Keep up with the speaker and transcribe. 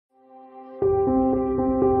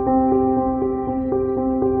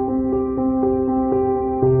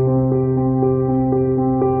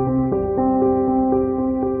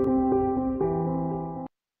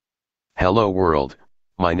Hello world,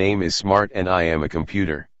 my name is Smart and I am a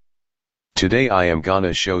computer. Today I am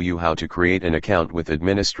gonna show you how to create an account with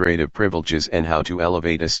administrative privileges and how to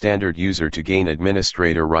elevate a standard user to gain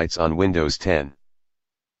administrator rights on Windows 10.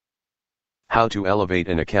 How to elevate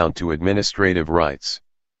an account to administrative rights.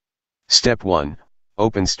 Step 1.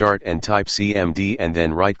 Open Start and type CMD and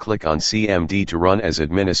then right-click on CMD to run as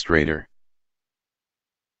administrator.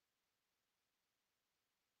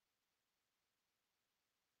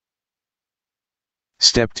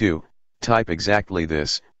 Step 2. Type exactly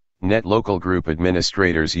this, net local group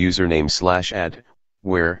administrator's username/add,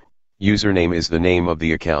 where username is the name of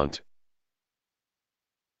the account.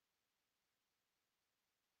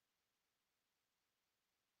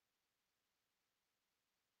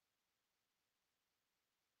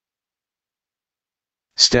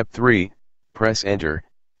 Step 3. Press enter,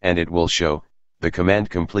 and it will show the command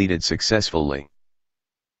completed successfully.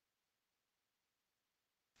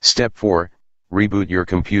 Step 4. Reboot your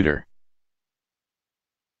computer.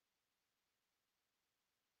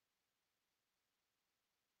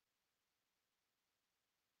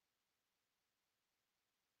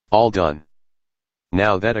 All done.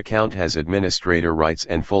 Now that account has administrator rights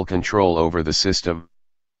and full control over the system.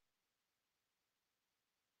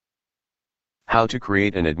 How to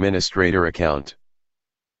create an administrator account.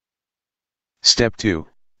 Step 2.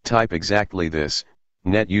 Type exactly this,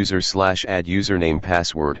 net user/add username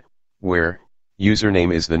password, where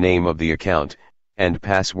username is the name of the account, and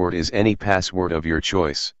password is any password of your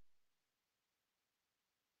choice.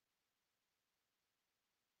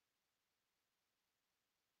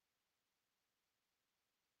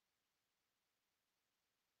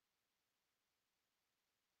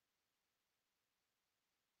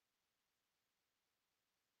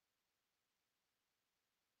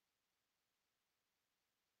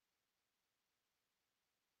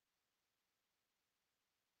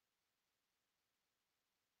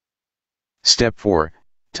 Step 4.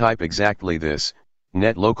 Type exactly this,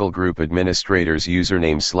 net local group administrator's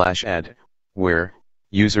username/add, where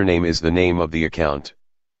username is the name of the account.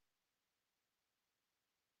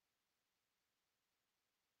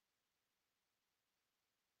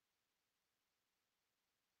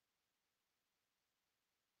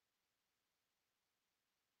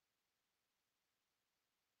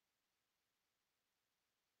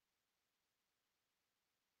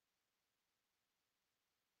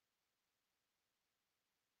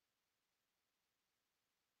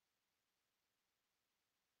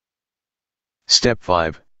 Step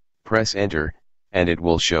 5. Press enter, and it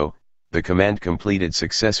will show the command completed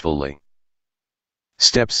successfully.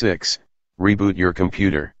 Step 6. Reboot your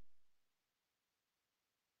computer.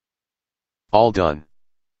 All done.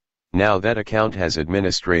 Now that account has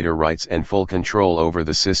administrator rights and full control over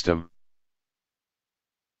the system.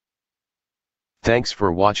 Thanks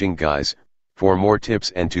for watching guys. For more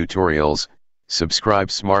tips and tutorials, subscribe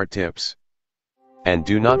Smart Tips. And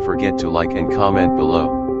do not forget to like and comment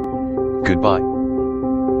below. Goodbye.